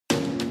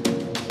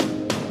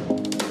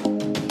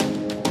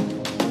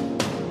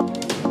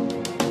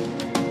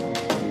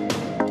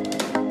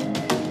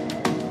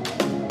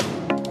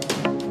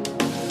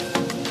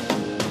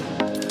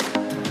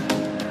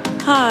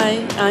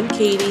Hi, I'm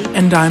Katy.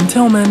 And I'm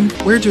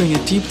Tilmon. We're doing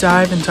a deep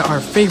dive into our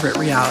favorite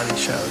reality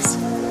shows.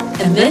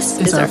 And this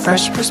is our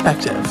fresh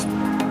perspective.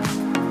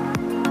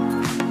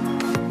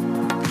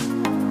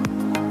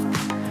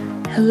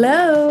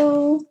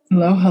 Hello.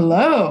 Hello,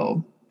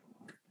 hello.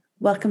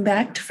 Welcome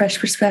back to Fresh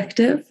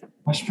Perspective.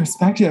 Fresh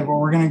Perspective, where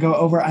we're going to go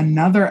over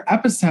another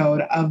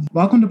episode of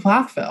Welcome to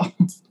Plathville.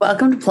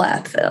 Welcome to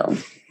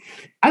Plathville.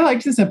 I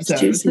liked this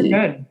episode. It was pretty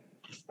good.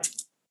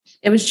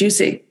 It was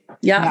juicy.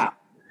 Yeah.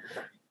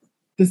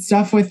 The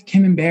stuff with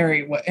Kim and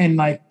Barry and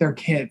like their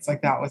kids,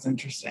 like that was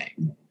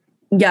interesting.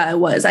 Yeah, it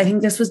was. I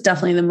think this was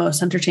definitely the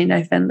most entertained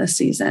I've been this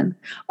season.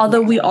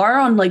 Although we are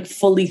on like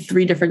fully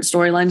 3 different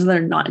storylines that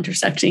are not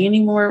intersecting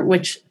anymore,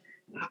 which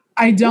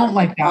I don't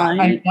like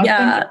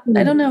that.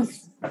 I don't know.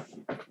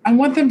 I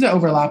want them to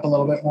overlap a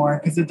little bit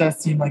more because it does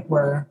seem like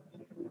we're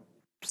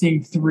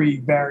seeing 3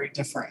 very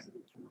different.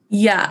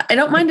 Yeah, I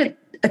don't mind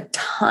a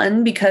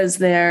ton because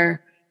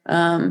they're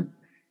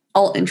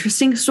all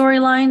interesting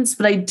storylines,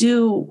 but I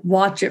do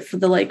watch it for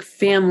the like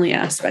family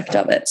aspect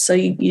of it. So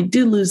you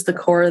do lose the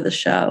core of the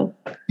show.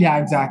 Yeah,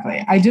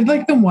 exactly. I did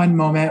like the one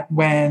moment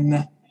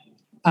when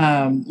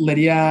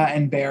Lydia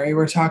and Barry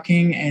were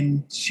talking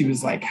and she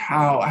was like,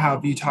 how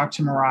have you talked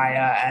to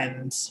Mariah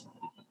and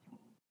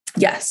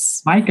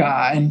yes,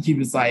 Micah? And he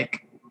was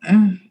like,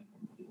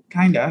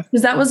 kind of.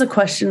 Because that was a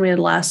question we had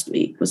last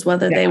week, was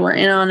whether they were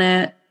in on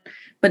it.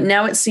 But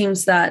now it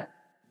seems that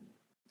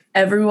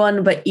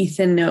everyone but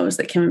Ethan knows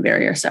that Kim and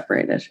Barry are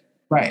separated.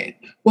 Right.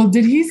 Well,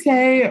 did he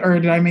say, or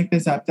did I make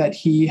this up, that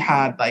he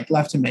had like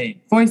left him a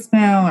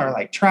voicemail or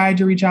like tried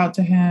to reach out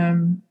to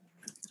him?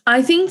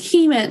 I think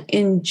he meant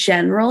in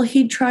general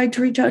he tried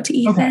to reach out to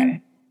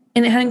Ethan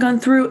and it hadn't gone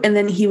through. And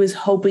then he was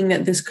hoping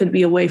that this could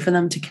be a way for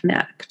them to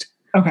connect.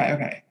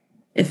 Okay.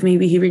 If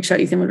maybe he reached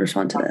out, Ethan would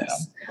respond to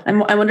this.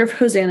 I wonder if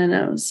Hosanna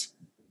knows.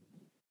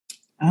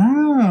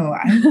 Oh,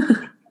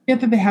 I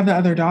get that they have the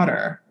other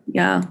daughter.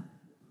 Yeah,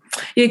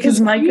 because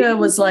Micah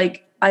was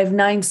like, I have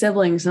 9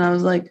 siblings. And I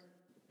was like,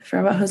 I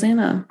forgot about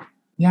Hosanna.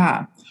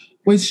 Yeah.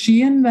 Was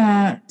she in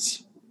that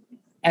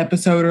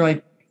episode or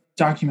like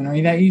documentary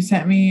that you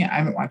sent me? I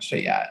haven't watched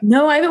it yet.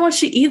 No, I haven't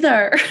watched it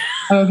either.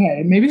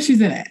 Okay, maybe she's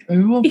in it.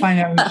 Maybe we'll find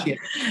out who she is.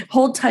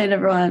 Hold tight,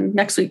 everyone.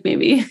 Next week,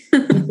 maybe.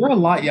 They're a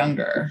lot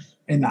younger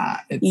in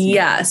that.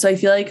 Yeah, so I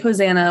feel like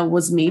Hosanna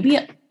was maybe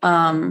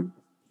under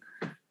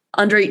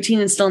 18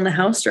 and still in the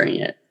house during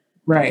it.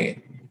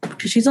 Right.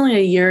 Because she's only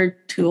a year or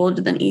 2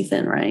 older than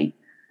Ethan, right?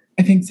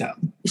 I think so.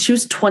 She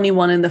was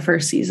 21 in the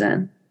first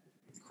season.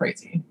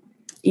 Crazy.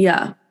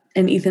 Yeah,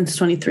 and Ethan's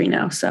 23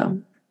 now,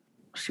 so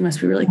she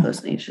must be really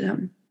close in age to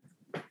him.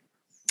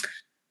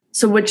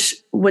 So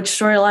which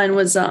storyline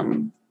was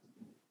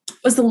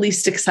the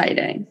least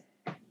exciting?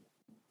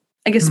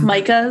 I guess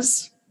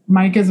Micah's.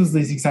 Micah's was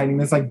least exciting.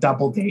 This like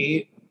double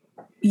date.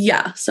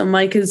 Yeah. So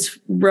Micah's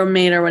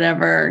roommate or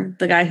whatever,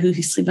 the guy who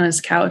he's sleeping on his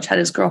couch, had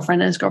his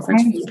girlfriend and his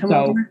girlfriend's friend come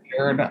over.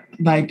 Weird.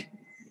 Like,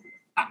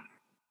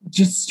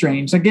 just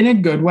strange. Like in a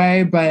good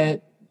way,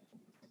 but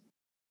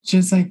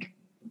just like,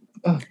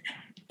 ugh.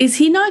 Is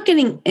he not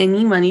getting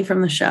any money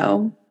from the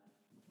show?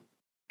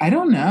 I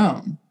don't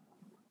know.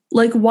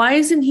 Like, why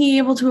isn't he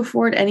able to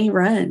afford any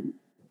rent?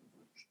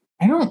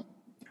 I'm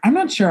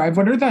not sure. I've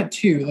wondered that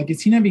too. Like,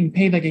 is he not being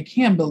paid? Like, I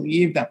can't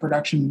believe that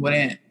production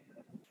wouldn't,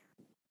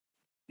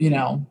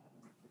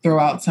 throw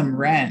out some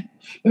rent.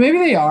 But maybe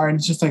they are, and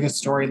it's just like a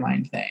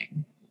storyline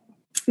thing.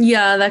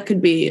 Yeah, that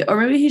could be. Or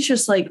maybe he's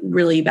just like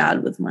really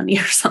bad with money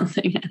or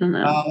something. I don't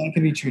know. Oh, that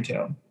could be true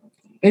too.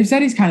 They've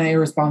said he's kind of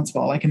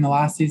irresponsible, like in the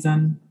last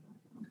season.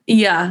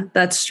 Yeah,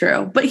 that's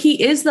true. But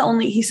he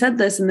said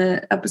this in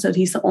the episode,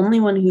 he's the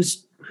only one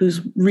who's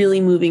really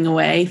moving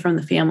away from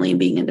the family and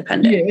being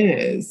independent. He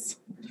is.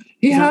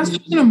 He has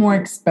just a more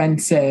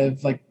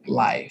expensive like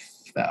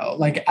life though,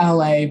 like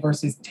LA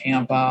versus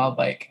Tampa,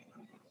 like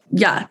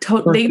yeah,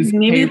 production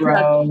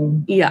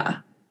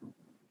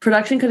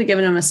could have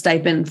given him a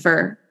stipend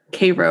for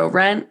Cairo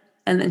rent,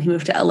 and then he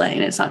moved to LA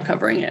and it's not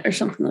covering it or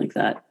something like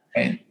that.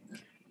 Right.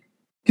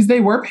 Because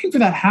they were paying for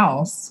that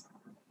house,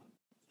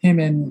 him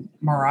and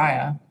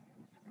Mariah.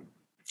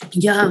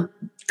 Yeah,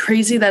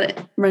 crazy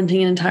that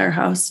renting an entire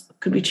house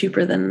could be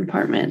cheaper than an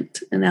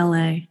apartment in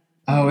LA.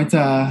 Oh, it's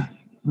a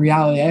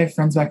reality. I have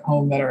friends back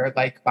home that are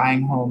like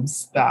buying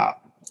homes that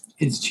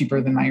is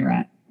cheaper than my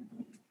rent.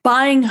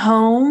 Buying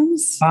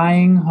homes?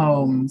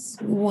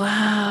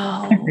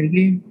 Wow. Isn't that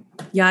crazy?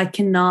 Yeah, I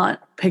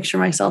cannot picture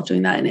myself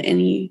doing that in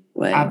any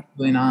way.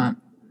 Absolutely not.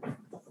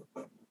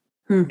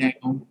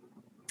 No.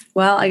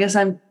 Well, I guess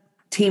I'm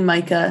Team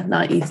Micah,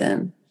 not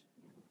Ethan.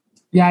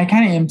 Yeah, I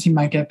kind of am Team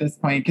Micah at this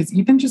point because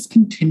Ethan just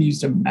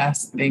continues to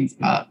mess things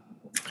up.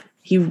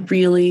 He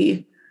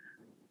really,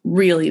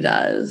 really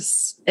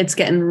does. It's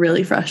getting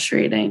really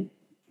frustrating.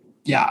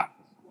 Yeah,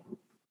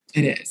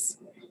 it is.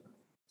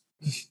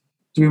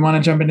 Do we want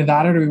to jump into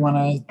that or do we want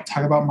to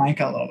talk about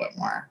Micah a little bit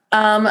more?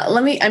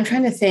 I'm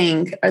trying to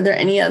think. Are there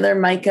any other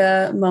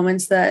Micah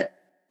moments that...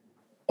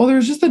 Well, there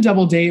was just a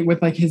double date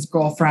with like his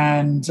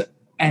girlfriend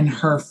and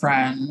her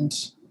friend.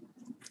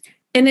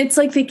 And it's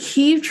like they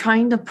keep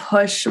trying to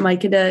push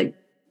Micah to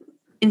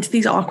into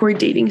these awkward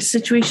dating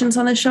situations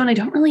on this show, and I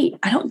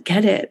don't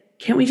get it.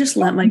 Can't we just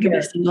let Micah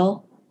be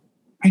single?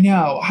 I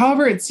know.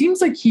 However, it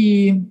seems like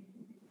he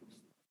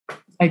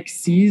like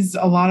sees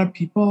a lot of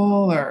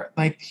people, or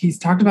like he's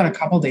talked about a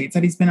couple dates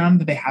that he's been on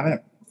that they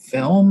haven't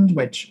filmed,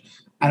 which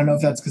I don't know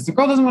if that's because the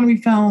girl doesn't want to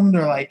be filmed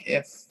or like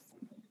if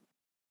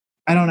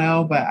I don't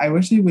know, but I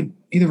wish they would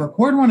either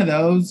record one of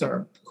those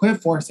or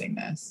quit forcing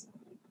this.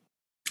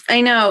 I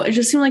know. It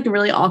just seemed like a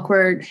really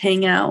awkward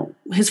hangout.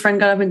 His friend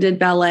got up and did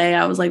ballet.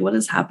 I was like, what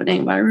is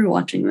happening? Why are we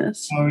watching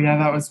this? Oh, yeah,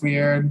 that was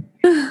weird.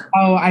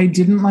 Oh, I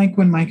didn't like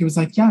when Micah was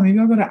like, yeah, maybe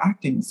I'll go to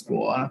acting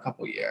school in a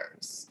couple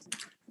years.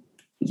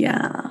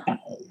 Yeah.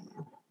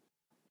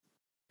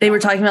 They were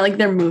talking about like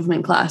their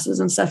movement classes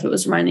and stuff. It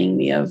was reminding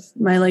me of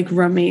my like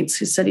roommates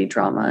who studied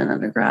drama in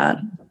undergrad.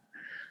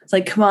 It's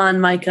like, come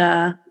on,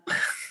 Micah.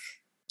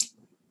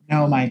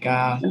 No,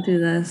 Micah. Don't do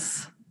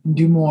this.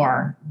 Do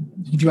more.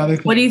 Do other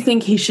things. What do you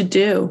think he should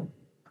do?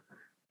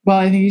 Well,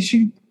 I think he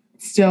should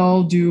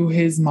still do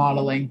his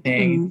modeling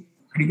thing.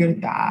 Pretty good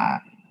at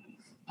that.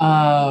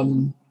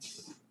 And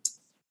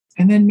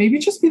then maybe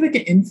just be like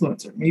an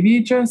influencer. Maybe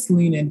just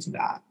lean into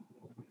that.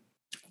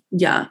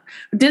 Yeah.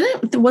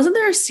 Wasn't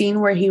there a scene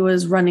where he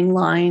was running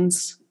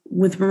lines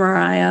with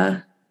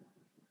Mariah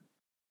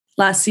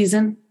last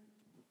season?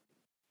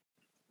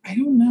 I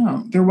don't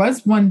know. There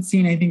was one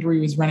scene, I think, where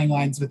he was running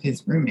lines with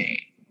his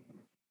roommate.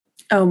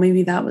 Oh,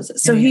 maybe that was it.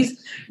 So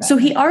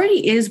he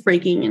already is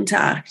breaking into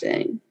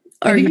acting.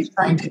 I think he's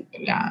trying to,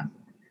 yeah.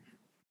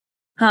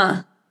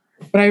 Huh.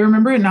 But I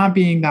remember it not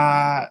being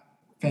that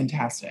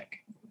fantastic.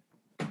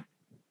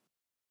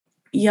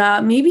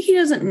 Yeah, maybe he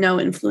doesn't know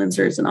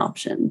influencer is an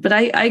option. But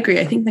I agree.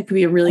 I think that could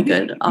be a really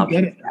good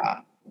option.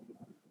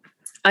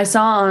 I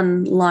saw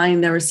online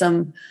there was I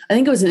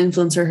think it was an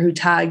influencer who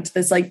tagged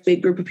this like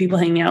big group of people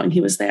hanging out and he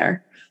was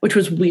there, which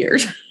was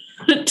weird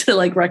to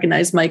like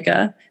recognize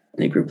Micah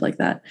in a group like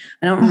that.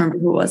 I don't remember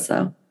who it was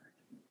though.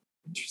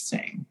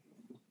 Interesting.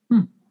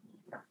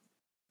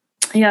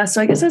 Yeah,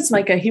 so I guess that's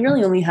Micah. He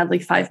really only had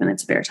like 5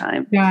 minutes of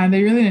airtime. Yeah,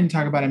 they really didn't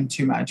talk about him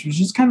too much. It was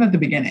just kind of at the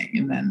beginning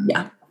and then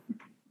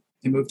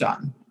they moved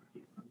on.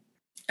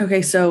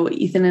 Okay, so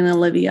Ethan and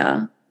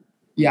Olivia.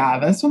 Yeah,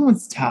 this one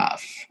was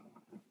tough.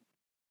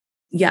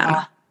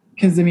 Yeah.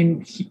 Because, I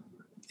mean,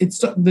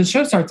 the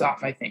show starts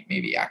off, I think,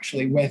 maybe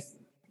actually with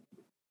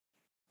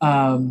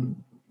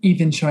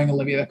Ethan showing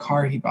Olivia the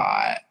car he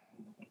bought.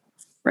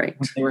 Right.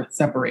 When they were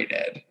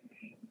separated.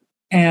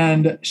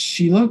 And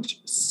she looked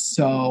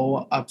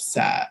so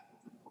upset.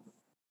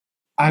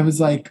 I was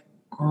like,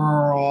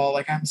 girl,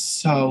 like, I'm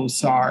so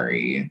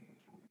sorry.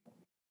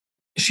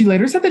 She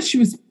later said that she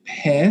was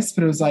pissed,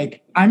 but it was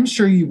like, I'm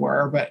sure you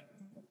were, but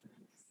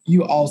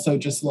you also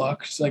just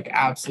looked like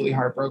absolutely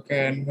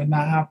heartbroken when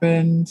that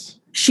happened.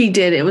 She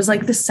did. It was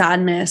like the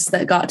sadness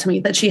that got to me,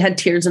 that she had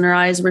tears in her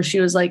eyes where she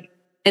was like,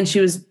 and she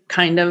was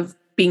kind of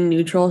being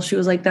neutral. She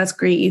was like, that's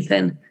great,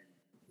 Ethan.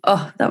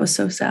 Oh, that was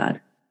so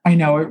sad. I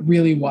know, it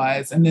really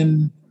was. And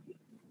then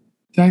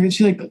the fact that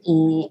she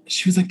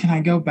was like, can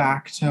I go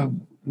back to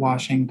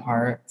washing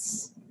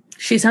parts?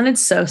 She sounded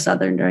so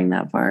Southern during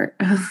that part.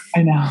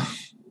 I know.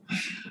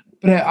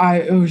 But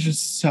it was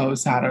just so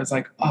sad. I was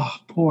like, oh,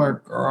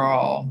 poor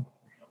girl.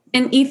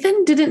 And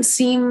Ethan didn't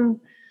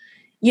seem,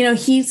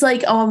 he's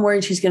like, oh, I'm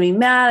worried she's going to be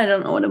mad. I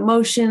don't know what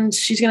emotions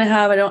she's going to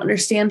have. I don't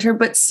understand her.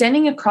 But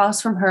standing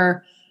across from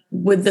her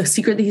with the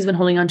secret that he's been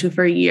holding on to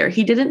for a year,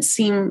 he didn't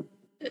seem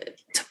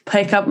to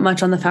pick up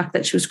much on the fact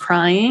that she was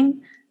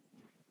crying.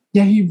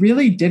 Yeah, he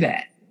really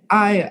didn't.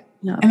 And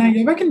I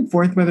go back and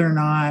forth whether or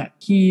not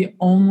he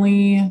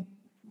only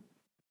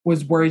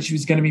was worried she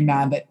was going to be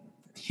mad that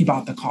he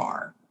bought the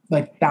car.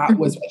 Like that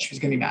was what she was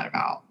going to be mad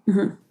about.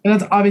 Mm-hmm. But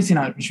that's obviously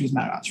not what she was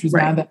mad about. She was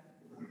mad that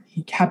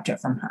he kept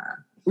it from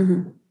her.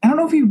 Mm-hmm. I don't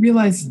know if he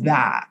realized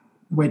that,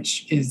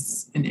 which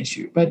is an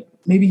issue, but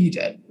maybe he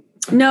did.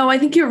 No, I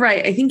think you're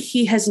right. I think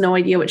he has no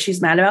idea what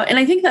she's mad about. And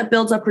I think that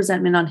builds up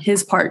resentment on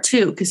his part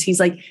too, because he's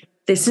like,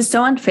 this is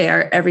so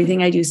unfair. Every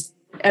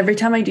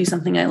time I do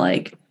something I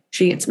like,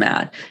 she gets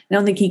mad. I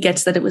don't think he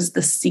gets that it was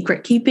the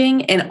secret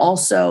keeping and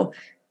also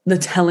the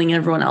telling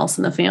everyone else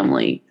in the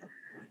family.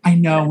 I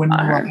know when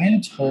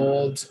Mariah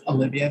told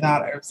Olivia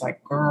that, I was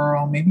like,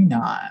 girl, maybe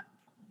not.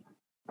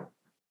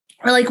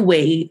 Or like,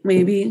 wait,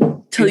 maybe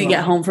till you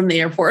get home from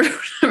the airport or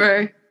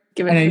whatever.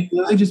 And I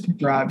really just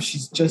picked her up.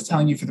 She's just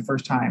telling you for the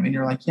first time. And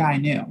you're like, yeah, I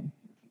knew.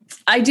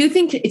 I do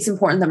think it's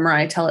important that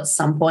Mariah tell at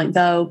some point,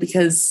 though,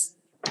 because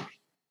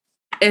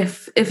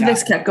if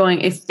this kept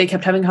going, if they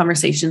kept having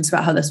conversations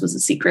about how this was a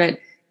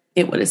secret,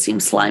 it would have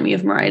seemed slimy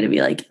of Mariah to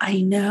be like,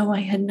 I know,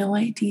 I had no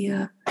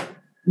idea.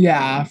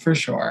 Yeah, for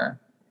sure.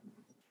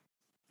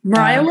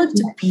 Mariah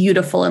looked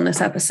beautiful in this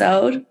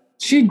episode.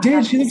 She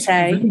did. She looked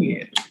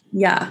great.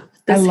 Yeah.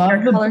 I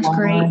love the blonde,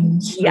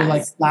 or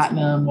like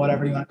platinum,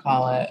 whatever you want to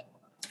call it.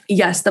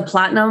 Yes, the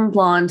platinum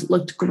blonde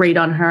looked great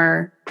on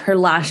her. Her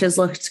lashes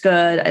looked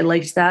good. I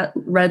liked that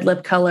red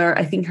lip color.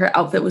 I think her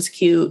outfit was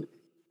cute.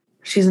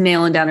 She's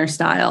nailing down her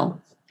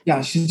style.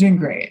 Yeah, she's doing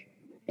great.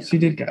 She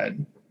did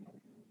good.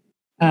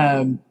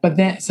 But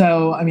then,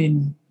 so, I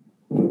mean,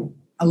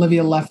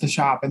 Olivia left the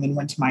shop and then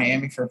went to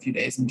Miami for a few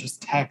days and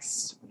just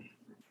text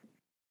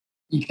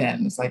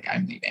Ethan. It's like,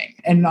 I'm leaving.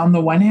 And on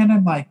the one hand,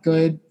 I'm like,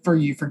 good for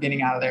you for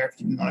getting out of there if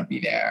you didn't want to be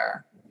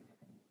there.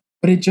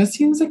 But it just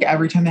seems like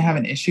every time they have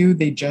an issue,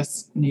 they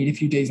just need a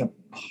few days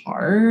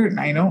apart. And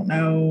I don't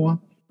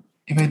know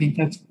if I think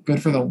that's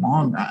good for the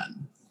long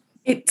run.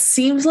 It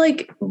seems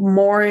like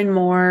more and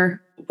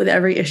more with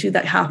every issue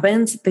that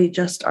happens, they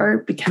just are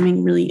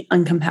becoming really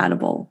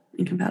incompatible,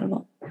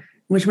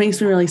 which makes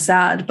me really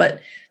sad.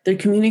 But their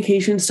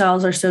communication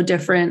styles are so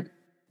different.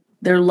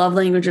 Their love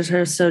languages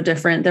are so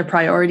different. Their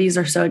priorities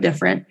are so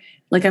different.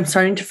 Like, I'm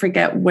starting to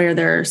forget where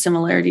their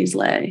similarities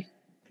lay.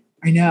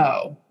 I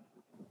know.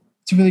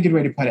 It's a really good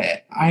way to put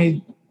it.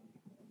 I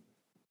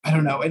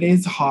don't know. It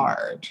is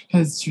hard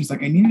because she was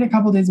like, I needed a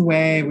couple days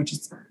away, which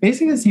is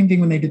basically the same thing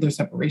when they did their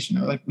separation.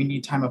 They're like, we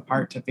need time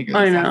apart to figure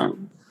this out.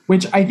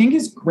 Which I think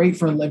is great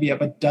for Olivia,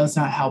 but does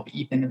not help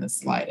Ethan in the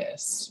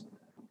slightest.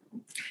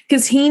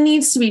 Because he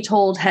needs to be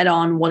told head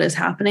on what is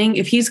happening.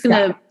 If he's going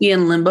to be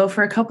in limbo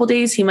for a couple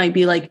days, he might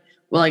be like,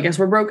 well, I guess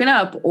we're broken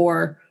up,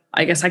 or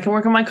I guess I can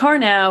work on my car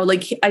now.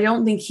 Like, I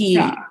don't think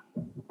he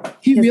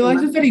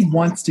realizes that he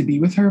wants to be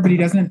with her, but he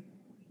doesn't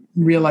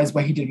realize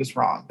what he did was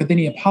wrong. But then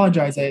he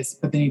apologizes,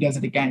 but then he does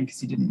it again because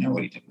he didn't know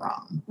what he did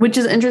wrong. Which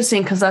is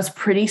interesting because that's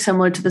pretty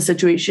similar to the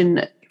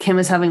situation Kim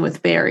is having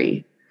with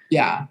Barry.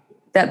 Yeah.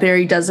 That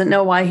Barry doesn't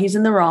know why he's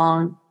in the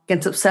wrong,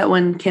 gets upset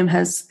when Kim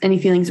has any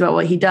feelings about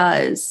what he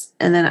does.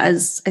 And then,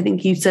 as I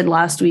think you said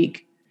last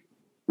week,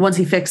 once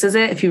he fixes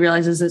it, if he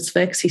realizes it's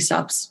fixed, he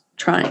stops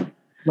trying.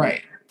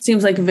 Right.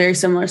 Seems like a very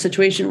similar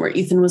situation where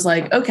Ethan was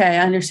like, okay,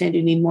 I understand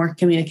you need more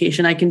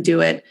communication. I can do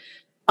it,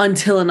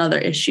 until another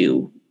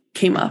issue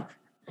came up.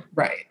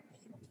 Right.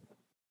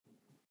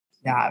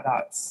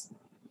 Yeah,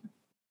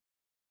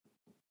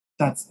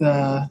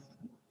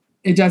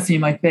 it does seem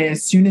like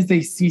as soon as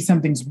they see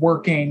something's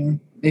working,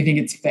 they think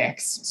it's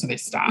fixed. So they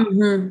stop.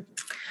 Mm-hmm.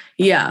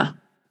 Yeah.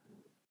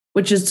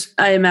 Which is,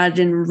 I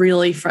imagine,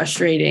 really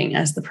frustrating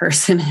as the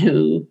person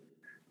who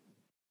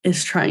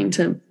is trying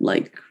to,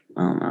 like,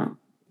 I don't know,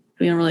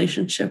 be in a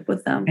relationship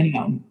with them. I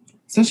know.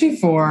 Especially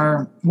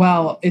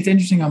it's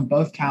interesting on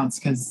both counts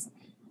because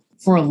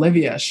for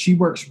Olivia, she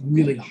works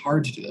really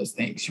hard to do those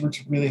things. She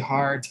works really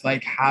hard to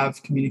like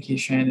have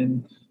communication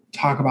and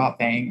talk about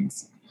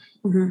things.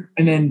 Mm-hmm.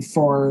 And then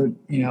for,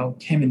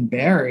 Kim and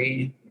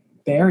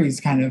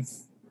Barry's kind of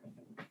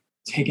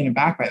taken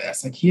aback by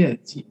this. Like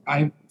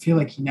I feel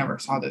like he never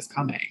saw this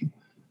coming.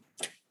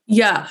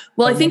 Yeah.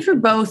 Well, I think for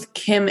both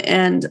Kim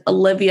and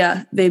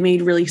Olivia, they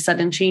made really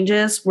sudden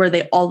changes where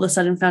they all of a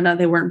sudden found out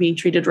they weren't being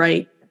treated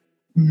right,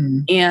 mm-hmm.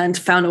 and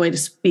found a way to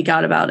speak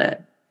out about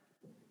it.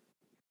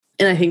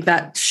 And I think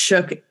that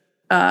shook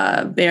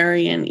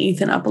Barry and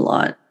Ethan up a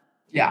lot.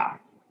 Yeah.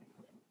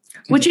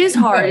 Which is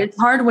hard. It's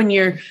hard when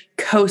you're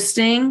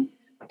coasting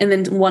and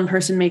then one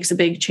person makes a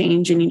big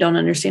change and you don't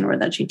understand where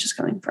that change is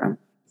coming from.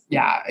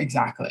 Yeah,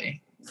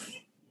 exactly.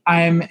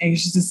 I'm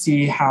anxious to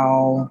see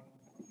how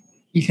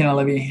Ethan and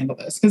Olivia handle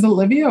this. Because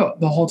Olivia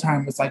the whole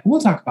time was like, we'll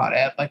talk about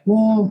it. Like,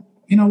 we'll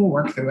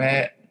work through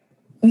it.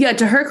 Yeah,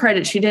 to her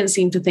credit, she didn't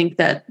seem to think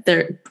that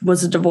there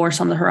was a divorce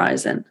on the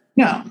horizon.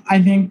 No,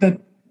 I think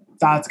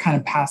that's kind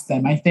of past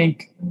them. I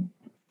think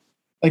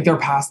like they're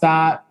past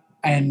that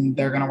and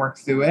they're going to work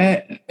through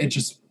it. It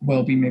just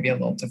will be maybe a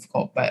little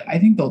difficult, but I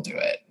think they'll do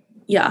it.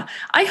 Yeah,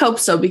 I hope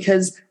so,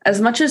 because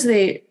as much as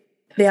they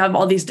have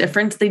all these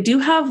differences, they do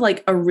have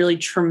like a really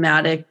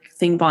traumatic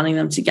thing bonding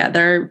them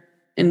together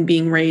and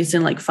being raised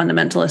in like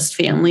fundamentalist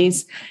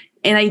families.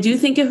 And I do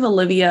think if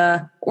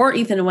Olivia or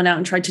Ethan went out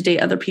and tried to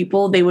date other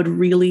people, they would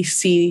really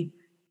see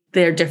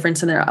their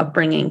difference in their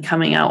upbringing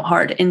coming out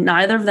hard. And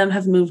neither of them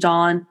have moved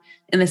on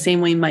in the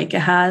same way Micah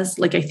has.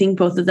 Like, I think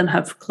both of them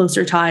have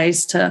closer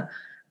ties to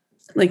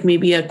like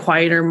maybe a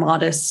quieter,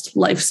 modest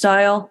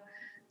lifestyle,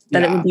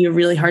 that it would be a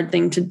really hard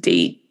thing to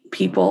date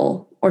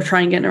people or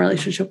try and get in a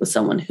relationship with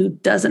someone who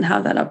doesn't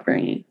have that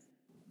upbringing.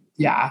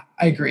 Yeah,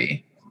 I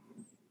agree.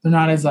 They're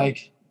not as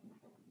like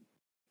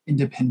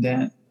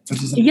independent.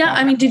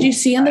 I mean, did you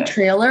see in the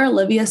trailer,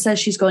 Olivia says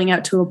she's going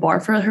out to a bar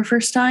for her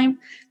first time?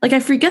 Like,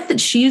 I forget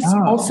that she's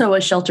also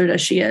as sheltered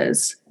as she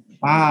is.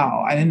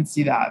 Wow, I didn't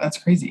see that. That's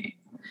crazy.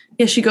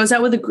 Yeah, she goes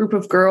out with a group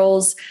of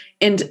girls,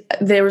 and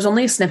there was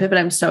only a snippet, but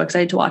I'm so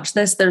excited to watch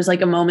this. There's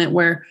like a moment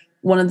where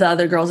one of the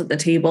other girls at the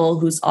table,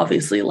 who's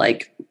obviously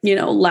like,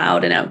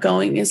 loud and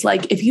outgoing, is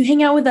like, if you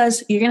hang out with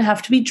us, you're going to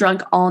have to be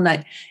drunk all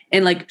night.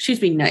 And like, she's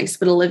being nice,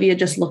 but Olivia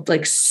just looked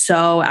like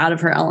so out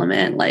of her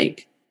element.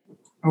 Like,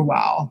 oh,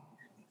 wow.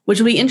 Which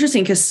will be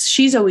interesting because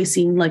she's always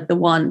seemed like the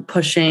one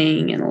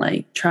pushing and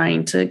like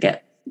trying to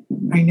get.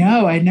 I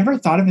know. I never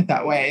thought of it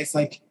that way. It's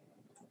like,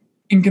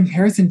 in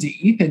comparison to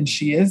Ethan,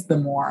 she is the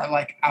more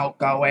like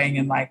outgoing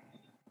and like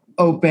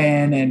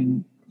open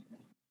and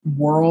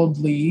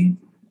worldly.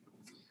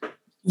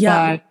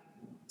 Yeah. But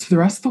to the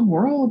rest of the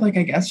world, like,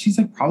 I guess she's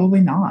like probably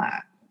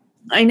not.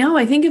 I know.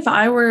 I think if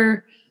I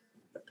were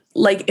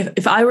like,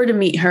 if I were to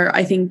meet her,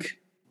 I think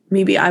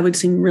maybe I would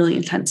seem really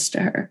intense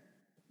to her.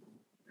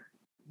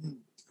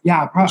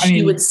 Yeah, probably.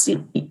 She would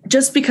see,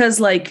 just because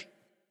like,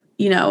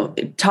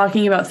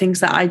 talking about things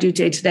that I do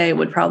day to day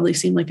would probably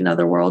seem like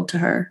another world to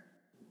her.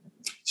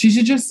 She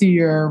should just see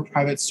your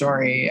private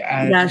story.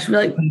 Yeah, she'd be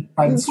like,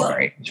 private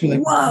story. She'd be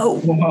like,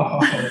 whoa.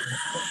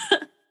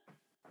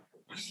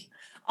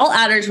 I'll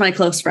add her to my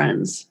close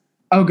friends.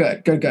 Oh,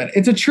 good.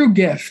 It's a true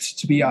gift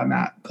to be on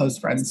that close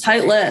friends.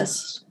 Tight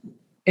list.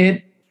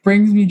 It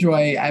brings me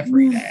joy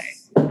every day.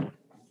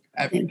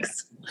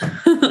 Thanks.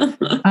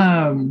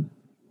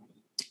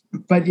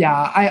 But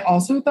yeah, I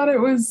also thought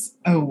it was,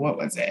 what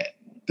was it?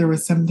 There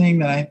was something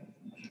that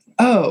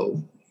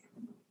nope,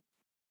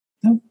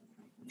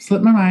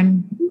 slipped my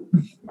mind.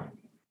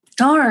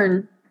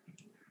 Darn.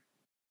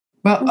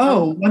 But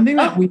one thing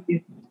that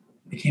it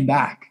came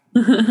back.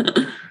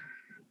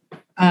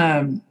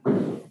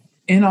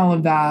 In all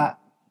of that,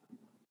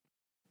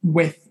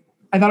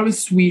 I thought it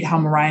was sweet how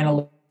Mariah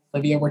and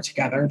Olivia were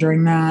together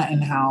during that,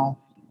 and how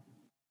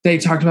they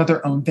talked about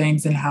their own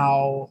things, and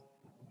how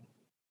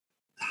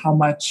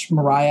much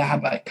Mariah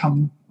had like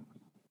come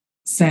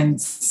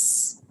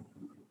since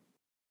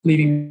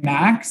leaving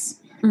Max.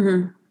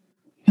 Mm-hmm.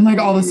 And like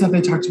all the stuff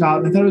they talked about.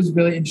 And I thought it was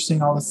really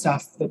interesting, all the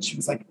stuff that she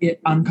was like, it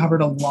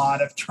uncovered a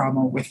lot of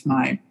trauma with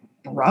my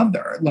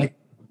brother. Like,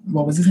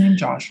 what was his name?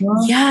 Joshua?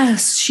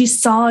 Yes. She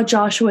saw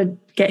Joshua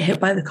get hit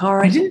by the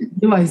car. I didn't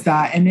realize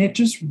that. And it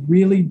just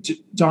really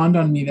dawned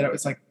on me that it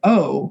was like,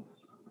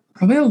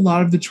 probably a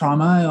lot of the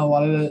trauma and a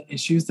lot of the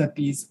issues that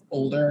these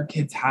older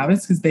kids have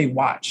is because they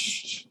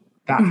watched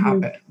that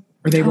happen.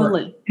 Or they were,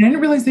 and I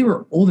didn't realize they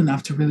were old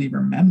enough to really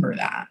remember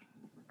that.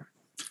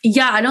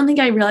 Yeah, I don't think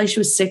I realized she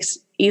was 6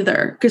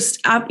 either, because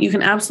you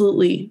can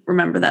absolutely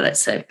remember that at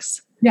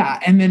 6. Yeah,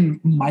 and then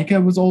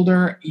Micah was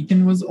older,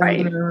 Ethan was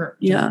older.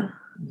 Yeah.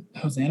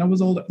 Hosanna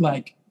was older.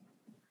 Like,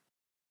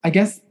 I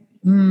guess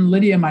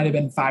Lydia might have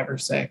been 5 or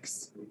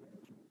 6.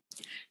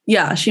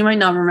 Yeah, she might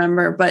not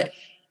remember, but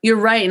you're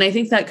right. And I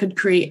think that could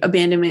create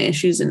abandonment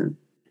issues in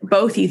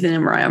both Ethan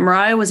and Mariah.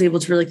 Mariah was able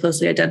to really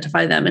closely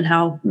identify them, and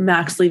how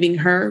Max leaving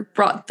her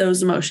brought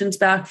those emotions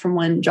back from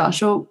when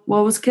Joshua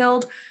was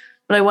killed.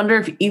 But I wonder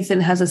if Ethan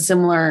has a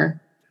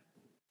similar,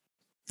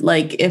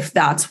 like, if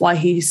that's why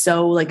he's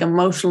so like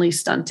emotionally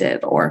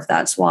stunted, or if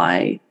that's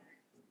why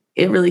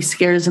it really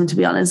scares him to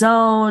be on his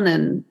own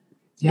and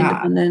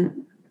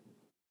independent.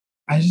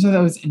 I just thought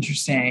that was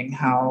interesting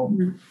how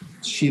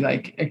she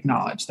like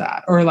acknowledged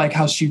that, or like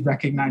how she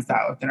recognized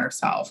that within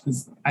herself.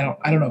 Because I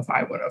don't know if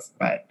I would have,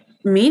 but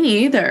me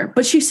neither.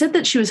 But she said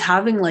that she was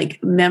having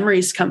like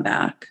memories come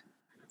back.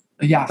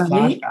 Yeah,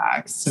 right?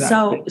 Flashbacks.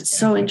 So it's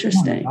so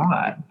interesting. Oh my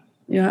God.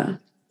 Yeah.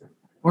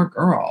 Poor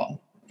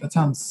girl. That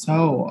sounds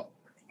so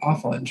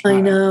awful and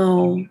traumatic. I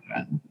know.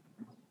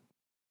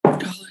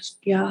 Gosh,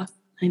 yeah,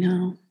 I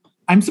know.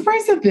 I'm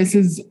surprised that this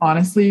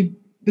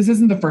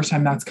isn't the first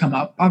time that's come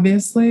up,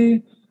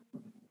 obviously.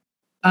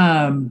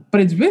 But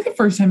it's really the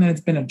first time that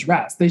it's been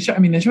addressed. They showed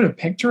a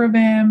picture of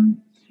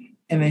him,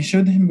 and they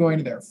showed him going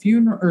to their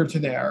funeral or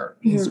to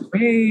his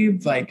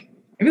grave. Like,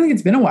 I feel like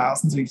it's been a while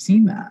since we've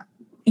seen that.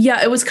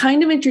 Yeah, it was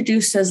kind of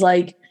introduced as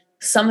like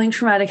something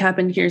traumatic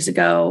happened years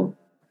ago.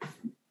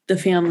 The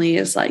family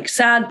is like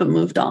sad but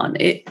moved on.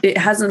 It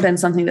hasn't been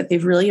something that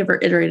they've really ever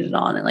iterated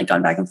on and like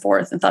gone back and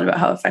forth and thought about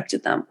how it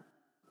affected them.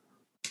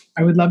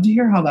 I would love to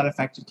hear how that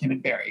affected Kim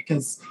and Barry,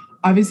 because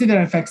obviously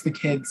that affects the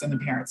kids and the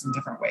parents in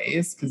different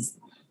ways, because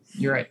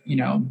you're at,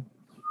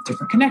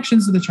 different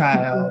connections to the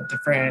child,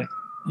 different,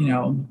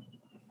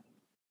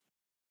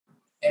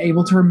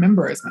 able to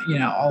remember as much,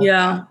 all of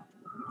that.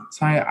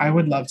 So I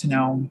would love to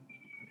know.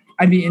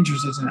 I'd be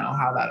interested to know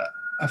how that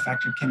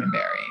affected Kim and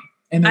Barry.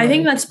 And I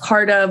think that's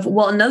part of,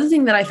 another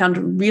thing that I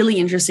found really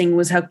interesting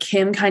was how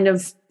Kim kind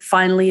of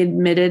finally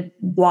admitted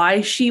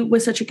why she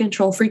was such a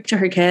control freak to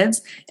her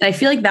kids. And I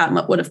feel like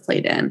that would have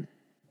played in.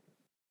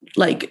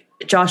 Like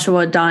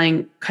Joshua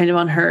dying kind of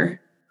on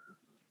her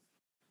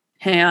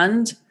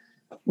hand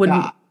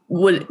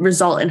would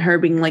result in her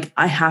being like,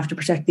 I have to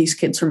protect these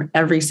kids from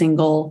every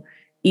single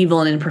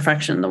evil and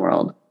imperfection in the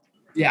world.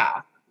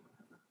 Yeah.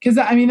 Because,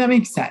 that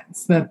makes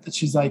sense. That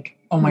she's like,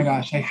 oh my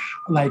gosh,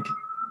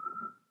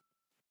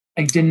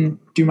 I didn't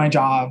do my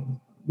job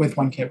with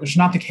one kid, which is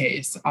not the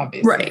case,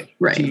 obviously.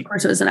 Right. Of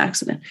course, it was an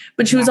accident.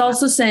 But she was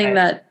also saying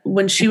that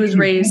when she was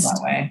raised...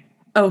 That way.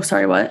 Oh,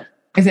 sorry, what?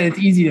 I said it's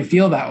easy to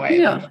feel that way.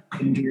 Yeah. Like you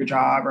didn't do your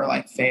job or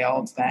like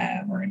failed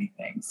them or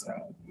anything.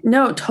 So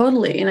no,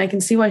 totally. And I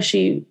can see why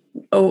she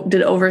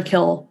did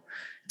overkill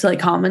to like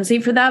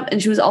compensate for that.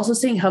 And she was also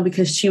saying how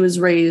because she was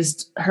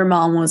raised, her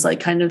mom was like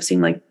kind of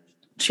seemed like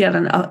she had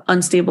an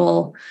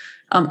unstable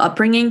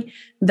upbringing,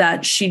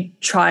 that she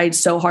tried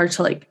so hard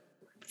to like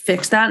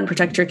fix that and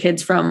protect her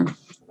kids from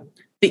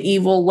the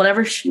evil,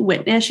 whatever she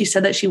witnessed. She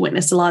said that she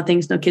witnessed a lot of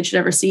things no kid should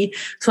ever see.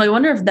 So I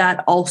wonder if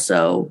that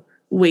also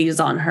weighs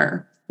on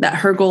her, that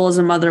her goal as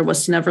a mother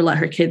was to never let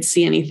her kids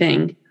see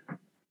anything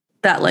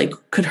that like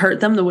could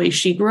hurt them the way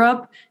she grew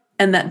up.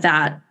 And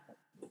that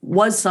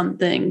was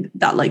something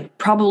that like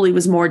probably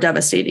was more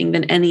devastating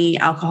than any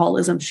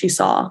alcoholism she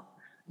saw.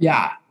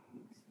 Yeah,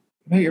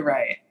 but you're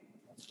right.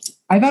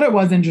 I thought it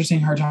was interesting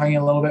her talking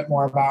a little bit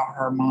more about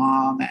her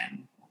mom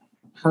and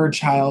her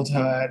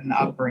childhood and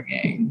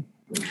upbringing.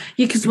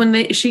 Yeah, because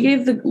when she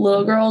gave the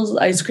little girls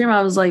ice cream,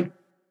 I was like,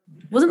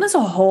 wasn't this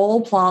a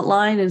whole plot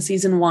line in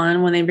season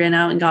 1 when they ran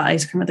out and got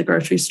ice cream at the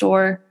grocery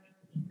store?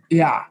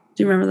 Yeah.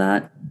 Do you remember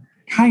that?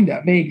 Kind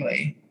of,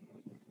 vaguely.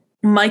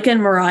 Mike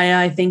and Mariah,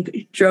 I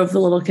think, drove the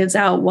little kids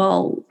out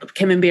while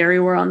Kim and Barry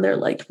were on their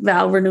like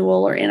vow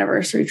renewal or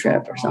anniversary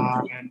trip or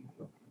something.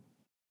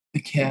 The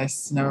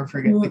kiss. Never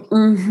forget the kiss.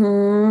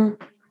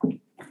 Mm-hmm.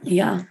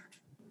 Yeah.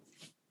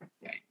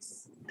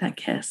 Yikes. That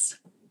kiss.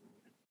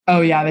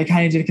 Oh, yeah. They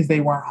kind of did it because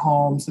they weren't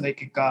home so they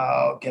could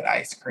go get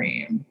ice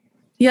cream.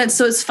 Yeah,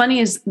 so it's funny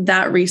is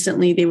that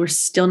recently they were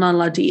still not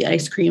allowed to eat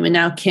ice cream. And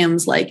now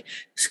Kim's like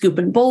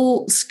scooping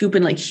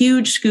like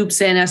huge scoops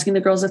in, asking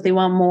the girls if they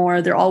want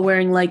more. They're all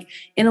wearing like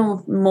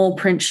animal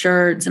print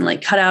shirts and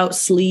like cutout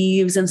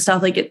sleeves and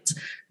stuff. Like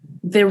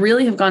they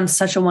really have gone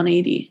such a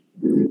 180.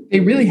 They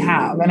really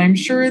have. And I'm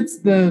sure it's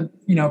the,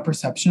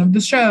 perception of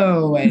the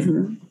show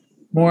and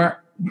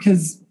more,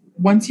 because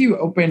once you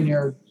open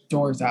your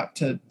doors up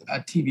to a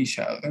TV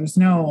show, there's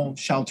no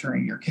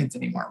sheltering your kids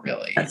anymore,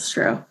 really. That's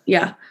true.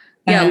 Yeah.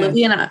 Yeah,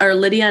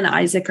 Lydia and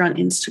Isaac are on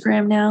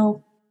Instagram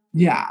now.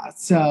 Yeah,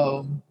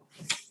 so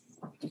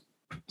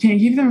can't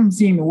keep them from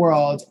seeing the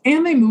world.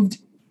 And they moved,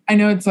 I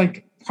know it's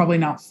like probably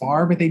not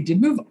far, but they did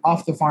move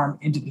off the farm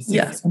into the city.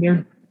 Yeah. So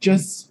they're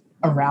just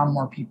around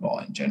more people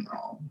in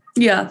general.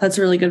 Yeah, that's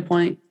a really good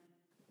point.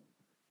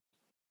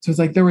 So it's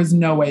like there was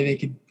no way they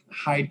could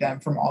hide them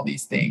from all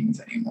these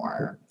things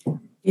anymore.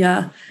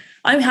 Yeah,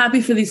 I'm happy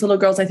for these little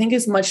girls. I think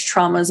as much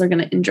trauma as they're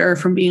going to endure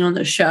from being on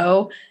the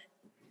show,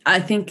 I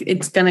think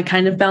it's going to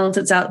kind of balance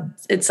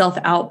itself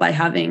out by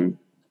having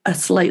a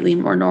slightly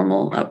more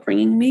normal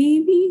upbringing,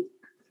 maybe.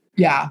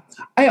 Yeah.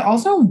 I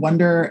also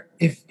wonder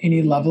if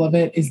any level of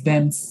it is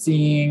them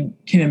seeing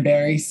Kim and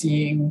Barry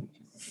seeing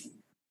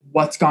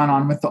what's gone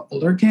on with the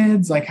older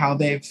kids, like how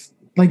they've,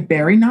 like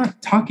Barry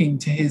not talking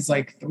to his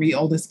like 3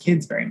 oldest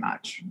kids very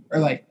much, or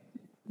like.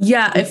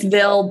 Yeah, if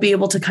they'll be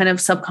able to kind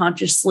of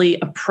subconsciously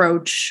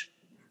approach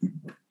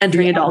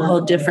entering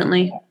adulthood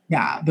differently.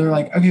 Yeah, they're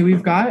like, okay,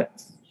 we've got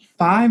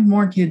 5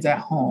 more kids at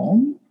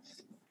home.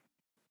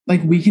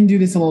 Like we can do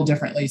this a little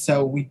differently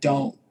so we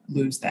don't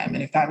lose them.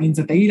 And if that means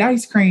that they eat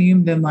ice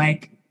cream, then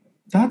like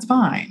that's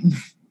fine.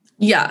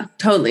 Yeah,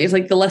 totally. It's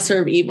like the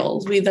lesser of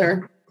evils. We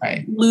either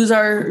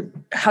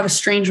have a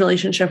strange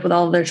relationship with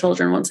all of their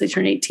children once they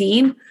turn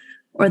 18,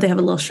 or they have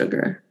a little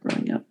sugar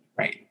growing up.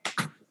 Right.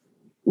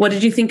 What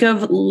did you think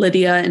of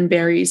Lydia and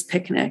Barry's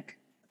picnic?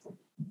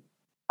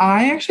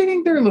 I actually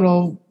think their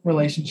little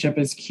relationship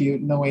is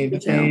cute in the way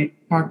that they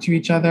talk to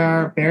each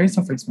other. Barry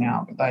still freaks me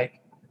out, but like,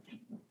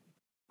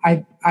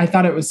 I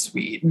thought it was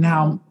sweet. And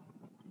I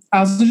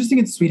also just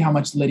think it's sweet how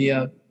much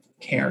Lydia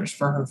cares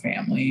for her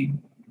family.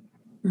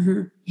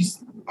 Mm-hmm.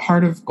 Just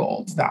heart of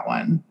gold, that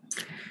one.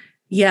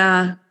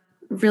 Yeah,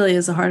 it really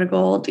is a heart of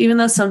gold, even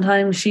though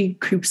sometimes she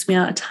creeps me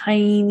out a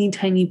tiny,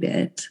 tiny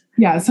bit.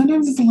 Yeah,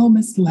 sometimes it's a little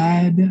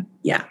misled.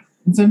 Yeah.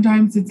 And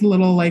sometimes it's a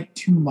little like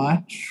too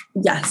much.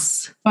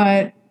 Yes.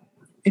 But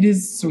it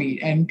is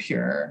sweet and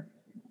pure.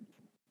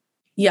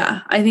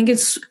 Yeah, I think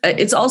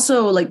it's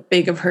also like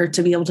big of her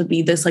to be able to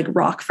be this like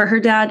rock for her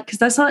dad, because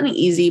that's not an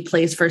easy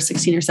place for a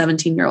 16 or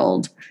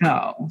 17-year-old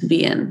to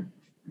be in.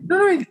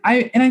 No,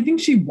 I think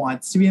she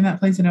wants to be in that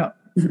place.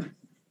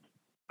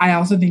 I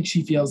also think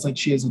she feels like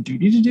she has a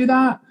duty to do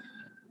that,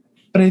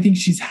 but I think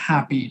she's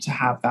happy to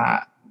have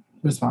that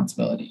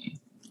responsibility.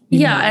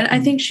 Yeah, and I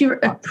think she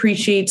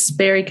appreciates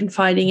Barry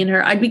confiding in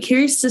her. I'd be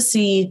curious to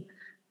see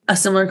a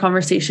similar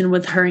conversation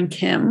with her and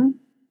Kim.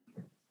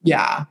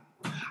 Yeah.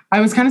 I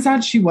was kind of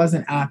sad she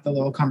wasn't at the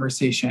little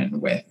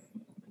conversation with.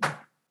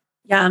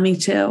 Yeah, me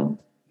too.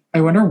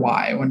 I wonder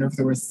why. I wonder if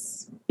there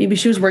was. Maybe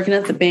she was working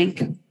at the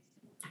bank.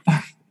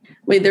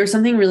 Wait, there was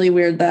something really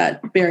weird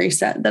that Barry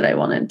said that I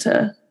wanted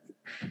to.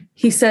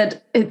 He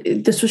said,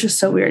 this was just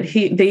so weird.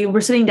 They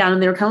were sitting down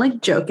and they were kind of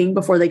like joking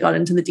before they got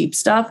into the deep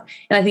stuff.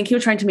 And I think he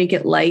was trying to make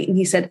it light. And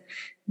he said,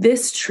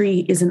 "This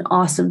tree is an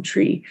awesome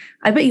tree.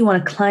 I bet you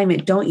want to climb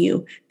it, don't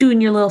you?" Doing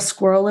your little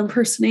squirrel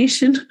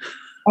impersonation.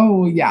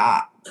 Oh,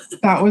 yeah.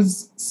 That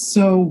was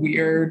so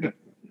weird.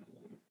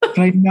 But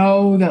I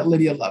know that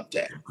Lydia loved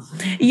it.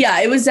 Yeah,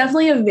 it was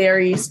definitely a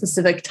very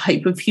specific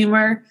type of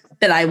humor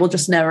that I will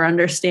just never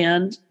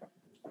understand.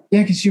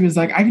 Yeah, because she was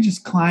like, I could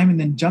just climb and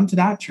then jump to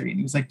that tree. And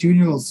he was like, doing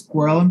your little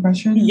squirrel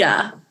impression.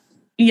 Yeah.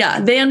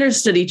 Yeah, they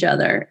understood each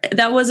other.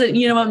 That wasn't,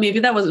 you know what, maybe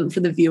that wasn't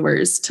for the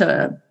viewers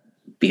to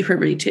be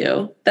privy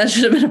to. That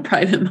should have been a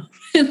private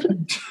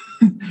moment.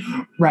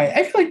 Right.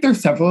 I feel like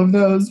there's several of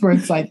those where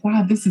it's like,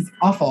 wow, this is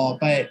awful.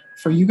 But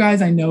for you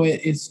guys, I know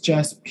it is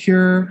just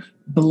pure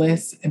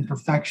bliss and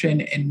perfection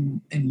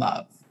and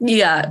love.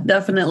 Yeah,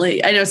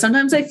 definitely. I know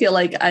sometimes I feel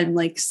like I'm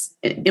like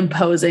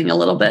imposing a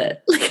little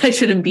bit. Like I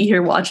shouldn't be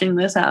here watching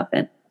this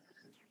happen.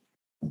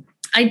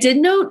 I did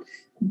note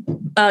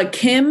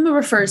Kim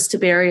refers to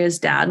Barry as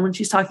dad when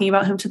she's talking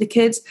about him to the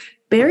kids.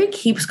 Barry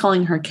keeps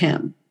calling her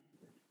Kim.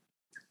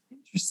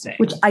 Interesting.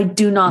 Which I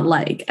do not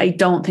like. I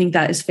don't think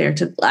that is fair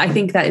I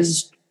think that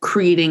is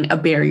creating a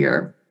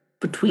barrier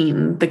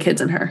between the kids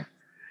and her.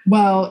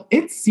 Well,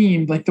 it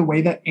seemed like the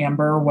way that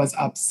Amber was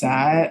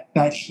upset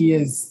that he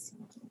is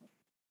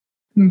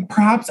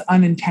perhaps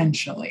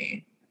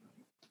unintentionally,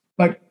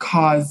 but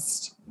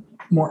caused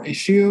more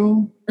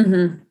issue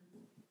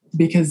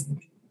because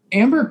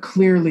Amber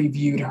clearly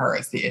viewed her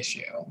as the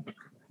issue.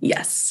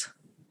 Yes.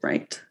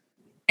 Right.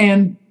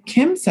 And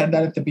Kim said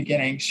that at the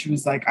beginning. She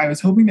was like, I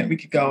was hoping that we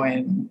could go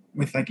in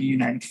with like a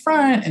united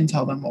front and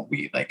tell them what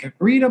we like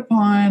agreed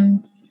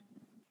upon.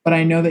 But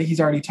I know that he's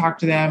already talked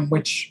to them,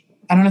 which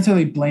I don't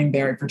necessarily blame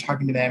Barry for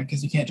talking to them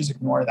because you can't just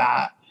ignore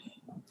that.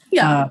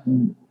 Yeah.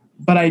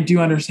 But I do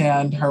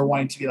understand her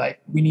wanting to be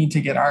like, we need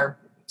to get our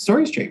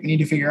story straight. We need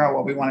to figure out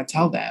what we want to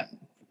tell them.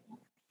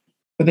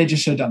 But they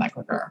just should have done that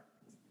quicker.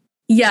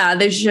 Yeah,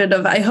 they should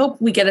have. I hope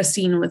we get a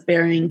scene with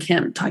Barry and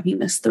Kim talking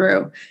this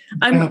through.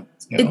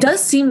 It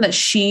does seem that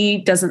she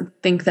doesn't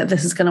think that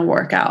this is going to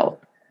work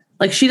out.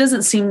 Like, she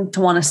doesn't seem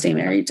to want to stay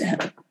married to him.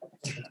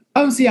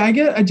 Oh, see, I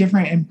get a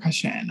different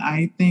impression.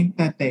 I think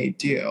that they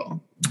do.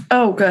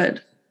 Oh,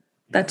 good.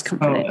 That's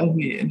comforting. It'll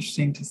be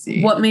interesting to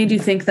see. What made you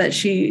think that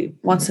she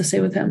wants to stay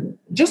with him?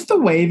 Just the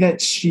way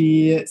that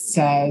she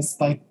says,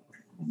 like,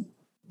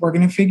 we're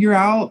going to figure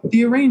out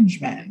the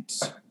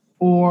arrangement.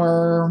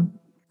 Or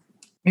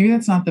maybe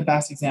that's not the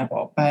best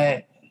example,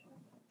 but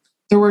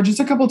there were just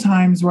a couple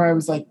times where I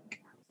was like,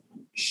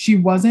 she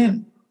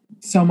wasn't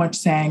so much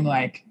saying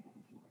like,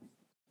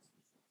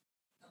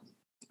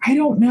 I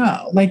don't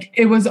know. Like,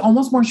 it was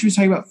almost more she was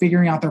talking about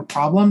figuring out their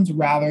problems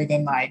rather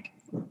than like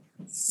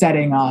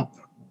setting up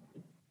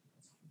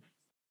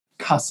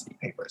custody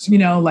papers, you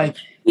know, like.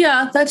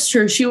 Yeah, that's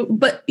true.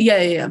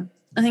 Yeah.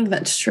 I think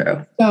that's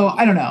true. So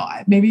I don't know.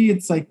 Maybe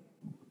it's like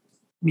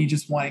me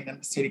just wanting them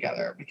to stay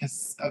together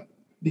because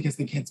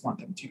the kids want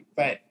them to,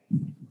 but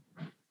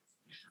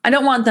I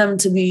don't want them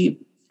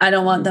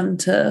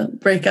to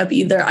break up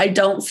either. I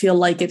don't feel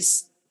like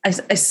I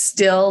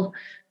still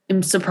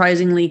am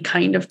surprisingly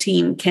kind of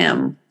team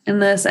Kim in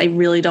this. I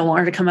really don't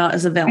want her to come out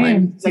as a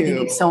villain. I think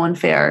it's so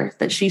unfair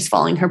that she's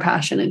following her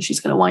passion and she's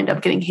going to wind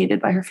up getting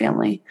hated by her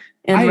family.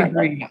 And I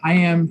agree. I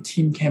am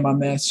team Kim on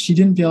this. She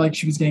didn't feel like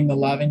she was getting the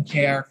love and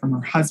care from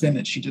her husband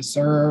that she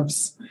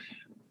deserves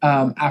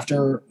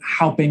after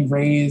helping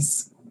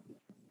raise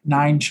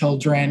 9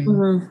 children.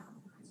 Mm-hmm.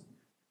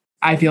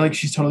 I feel like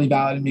she's totally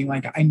valid in being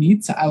like, I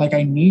need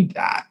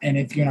that. And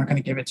if you're not going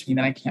to give it to me,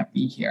 then I can't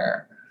be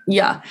here.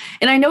 Yeah.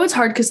 And I know it's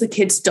hard because the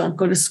kids don't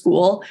go to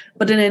school,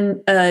 but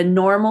in a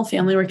normal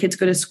family where kids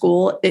go to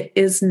school, it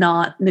is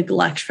not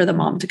neglect for the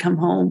mom to come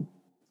home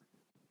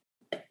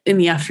in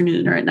the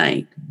afternoon or at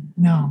night.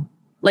 No.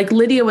 Like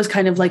Lydia was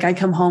kind of like, I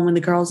come home and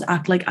the girls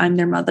act like I'm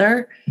their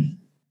mother.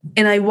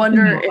 And I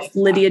wonder if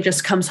Lydia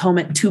just comes home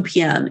at 2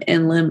 p.m.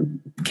 and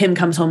Kim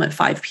comes home at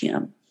 5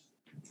 p.m.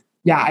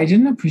 Yeah, I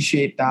didn't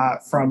appreciate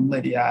that from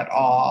Lydia at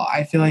all.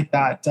 I feel like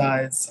that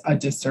does a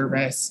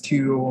disservice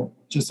to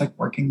just like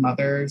working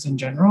mothers in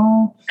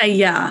general.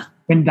 Yeah.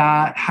 When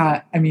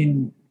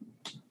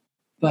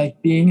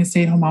like being a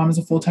stay-at-home mom is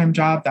a full-time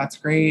job. That's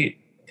great.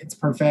 It's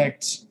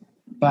perfect.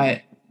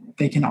 But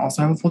they can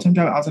also have a full-time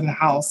job outside of the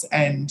house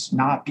and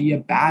not be a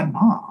bad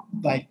mom.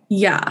 Like,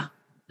 yeah,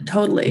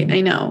 totally.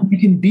 I know. You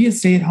can be a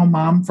stay-at-home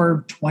mom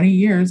for 20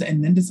 years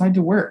and then decide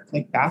to work.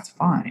 Like, that's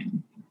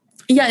fine.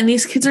 Yeah, and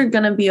these kids are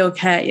going to be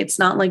okay. It's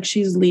not like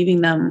she's leaving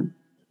them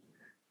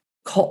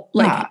cold,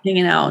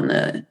 hanging out in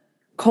the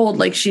cold.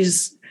 Like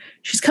she's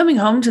coming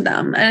home to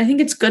them. And I think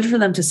it's good for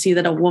them to see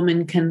that a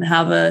woman can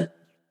have a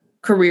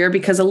career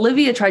because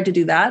Olivia tried to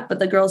do that, but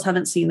the girls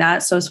haven't seen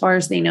that. So as far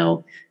as they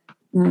know,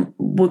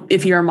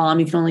 if you're a mom,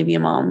 you can only be a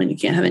mom and you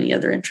can't have any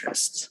other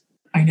interests.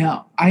 I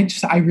know. I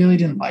really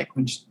didn't like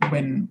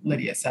when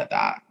Lydia said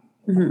that.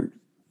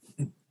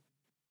 Mm-hmm.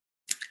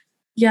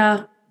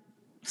 Yeah.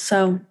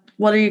 So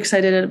what are you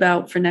excited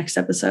about for next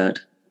episode?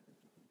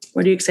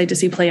 What are you excited to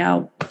see play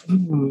out?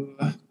 Ooh.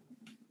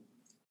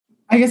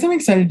 I guess I'm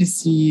excited to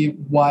see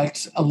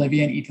what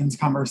Olivia and Ethan's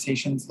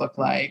conversations look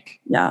like.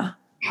 Yeah.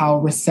 How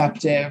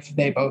receptive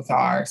they both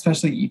are,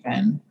 especially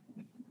Ethan.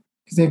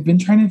 Because they've been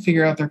trying to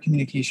figure out their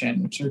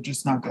communication, which they're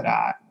just not good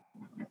at.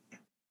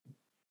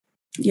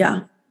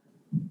 Yeah.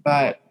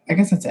 But I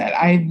guess that's it.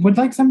 I would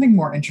like something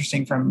more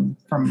interesting from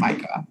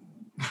Micah.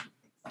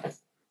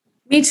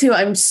 Me too.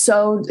 I'm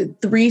so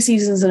 3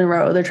 seasons in a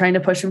row. They're trying to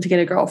push him to get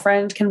a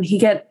girlfriend. Can he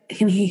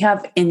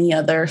have any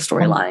other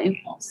storyline?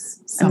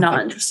 I'm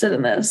not interested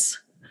in this.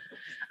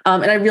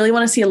 And I really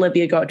want to see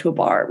Olivia go out to a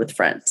bar with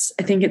friends.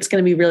 I think it's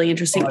going to be really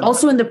interesting.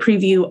 Also in the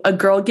preview, a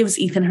girl gives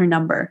Ethan her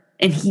number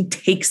and he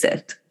takes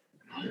it.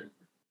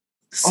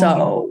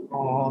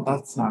 So,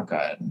 that's not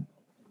good.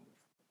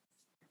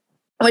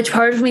 Which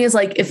part of me is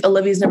like, if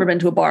Olivia's never been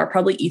to a bar,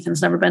 probably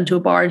Ethan's never been to a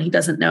bar and he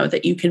doesn't know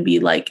that you can be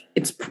like,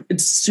 it's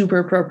super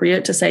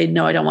appropriate to say,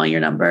 no, I don't want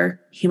your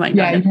number. He might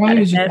not. Yeah, he probably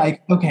was just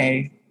like,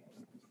 okay,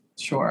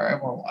 sure, I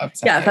won't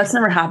upset you. If that's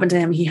never happened to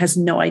him, he has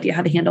no idea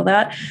how to handle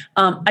that.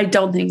 I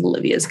don't think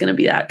Olivia is going to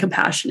be that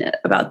compassionate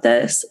about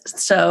this.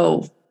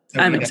 So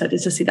I'm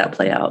excited to see that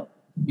play out.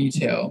 Me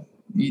too.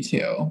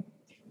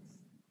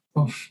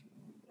 Oof.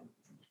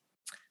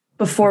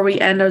 Before we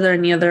end, are there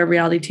any other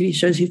reality TV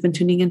shows you've been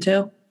tuning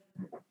into?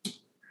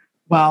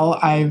 Well,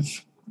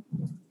 I've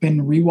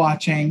been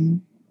rewatching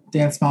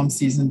Dance Mom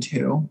season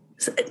 2.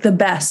 The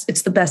best.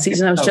 It's the best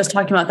season. I was just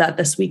talking about that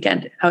this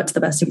weekend, how it's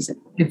the best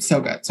season. It's so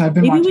good. So I've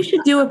been Maybe we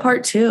should do a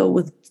part 2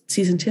 with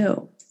season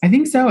 2. I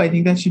think so. I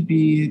think that should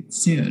be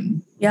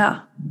soon.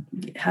 Yeah.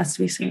 It has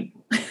to be soon.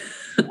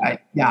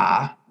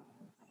 Yeah.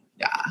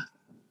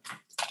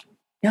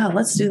 Yeah,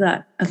 let's do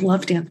that. I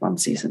love Dance Mom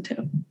season 2.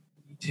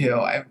 Me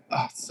too.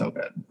 So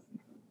good.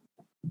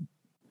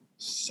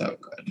 So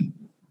good.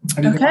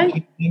 Have you been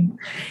watching anything?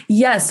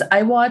 Yes,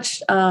 I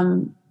watched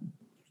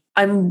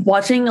I'm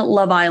watching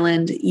Love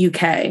Island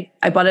UK.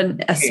 I bought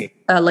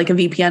like a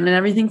VPN and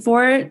everything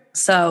for it.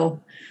 So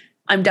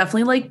I'm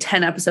definitely like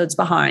 10 episodes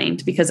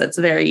behind because it's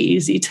very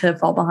easy to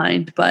fall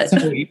behind. But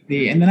so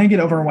easy. And then I get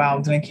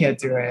overwhelmed and I can't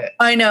do it.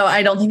 I know.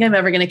 I don't think I'm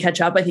ever going to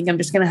catch up. I think I'm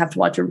just going to have to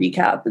watch a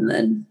recap and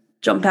then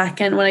jump back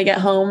in when I get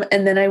home.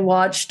 And then I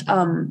watched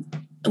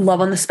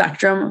Love on the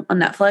Spectrum on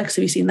Netflix.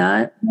 Have you seen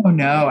that? Oh,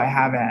 no, I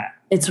haven't.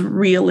 It's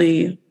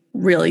really,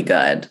 really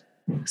good.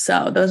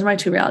 So those are my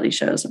 2 reality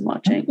shows I'm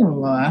watching.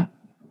 Oh,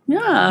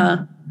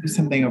 yeah. Do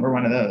something over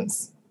one of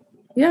those.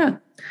 Yeah.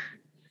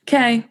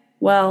 Okay.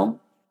 Well,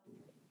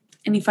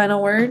 any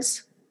final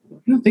words? I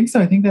don't think so.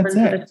 I think that's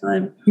it.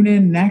 Tune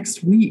in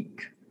next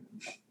week.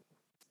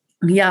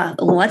 Yeah.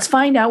 Let's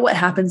find out what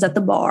happens at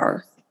the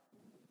bar.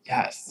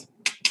 Yes.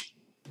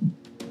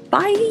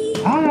 Bye.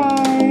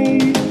 Bye.